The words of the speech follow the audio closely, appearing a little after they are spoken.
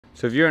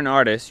So if you're an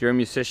artist, you're a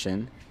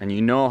musician, and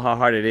you know how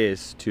hard it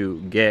is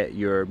to get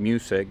your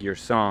music, your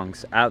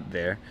songs out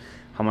there,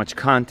 how much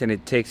content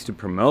it takes to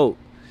promote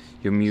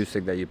your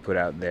music that you put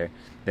out there,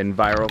 then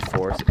Viral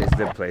Force is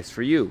the place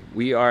for you.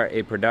 We are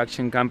a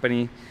production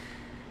company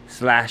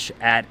 /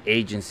 ad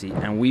agency,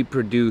 and we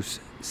produce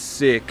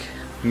sick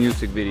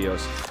music videos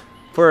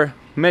for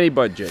many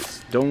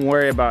budgets. Don't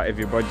worry about if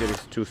your budget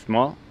is too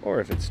small or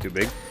if it's too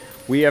big.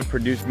 We have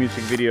produced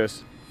music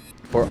videos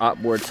for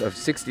upwards of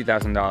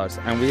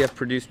 $60,000, and we have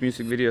produced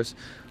music videos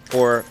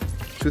for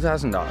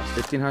 $2,000,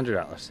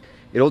 $1,500.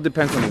 It all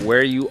depends on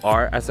where you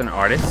are as an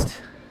artist,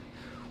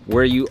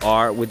 where you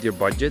are with your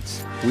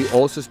budgets. We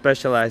also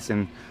specialize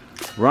in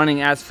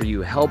running ads for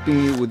you,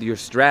 helping you with your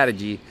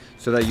strategy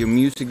so that your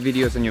music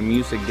videos and your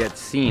music get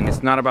seen.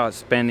 It's not about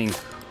spending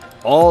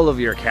all of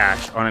your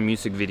cash on a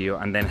music video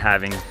and then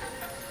having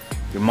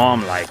your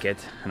mom like it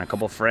and a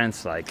couple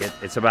friends like it.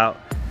 It's about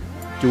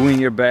doing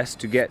your best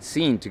to get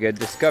seen, to get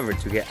discovered,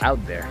 to get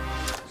out there.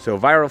 So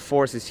Viral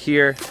Force is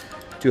here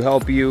to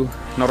help you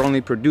not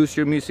only produce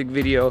your music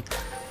video,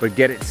 but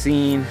get it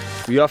seen.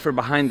 We offer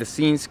behind the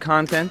scenes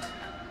content,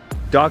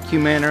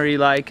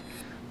 documentary-like,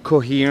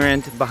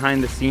 coherent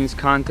behind the scenes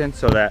content,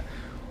 so that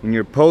when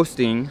you're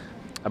posting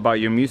about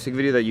your music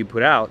video that you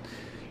put out,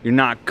 you're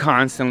not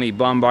constantly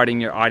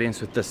bombarding your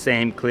audience with the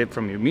same clip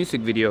from your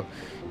music video.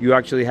 You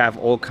actually have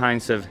all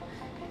kinds of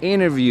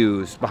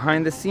interviews,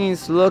 behind the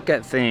scenes look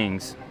at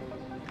things,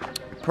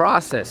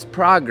 process,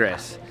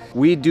 progress.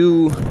 We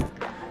do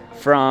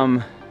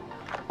from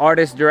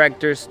artist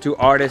directors to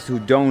artists who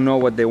don't know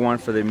what they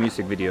want for their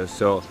music videos.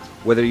 So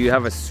whether you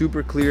have a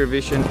super clear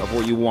vision of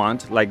what you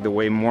want, like the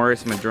way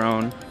Maurice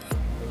Madrone,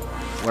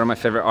 one of my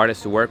favorite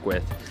artists to work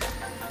with,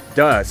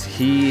 does.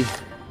 He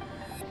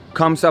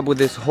comes up with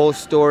this whole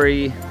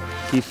story.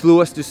 He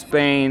flew us to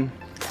Spain,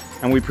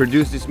 and we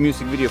produced this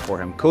music video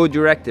for him,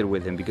 co-directed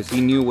with him because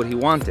he knew what he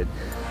wanted.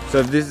 So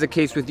if this is the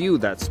case with you,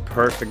 that's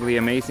perfectly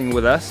amazing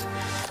with us.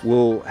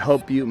 We'll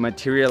help you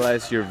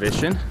materialize your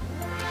vision.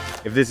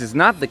 If this is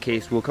not the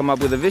case, we'll come up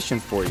with a vision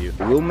for you.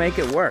 We'll make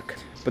it work.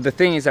 But the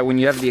thing is that when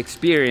you have the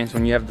experience,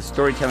 when you have the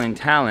storytelling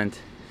talent,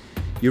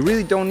 you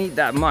really don't need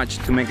that much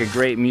to make a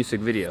great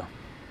music video.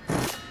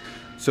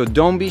 So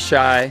don't be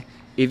shy.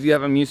 If you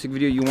have a music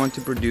video you want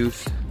to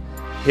produce,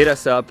 hit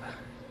us up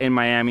in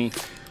Miami.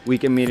 We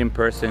can meet in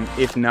person.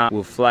 If not,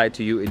 we'll fly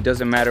to you. It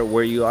doesn't matter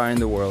where you are in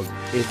the world.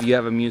 If you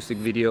have a music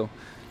video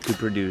to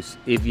produce,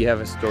 if you have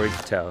a story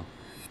to tell,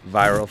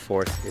 Viral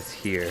Force is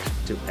here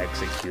to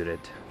execute it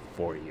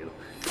for you.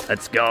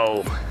 Let's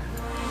go.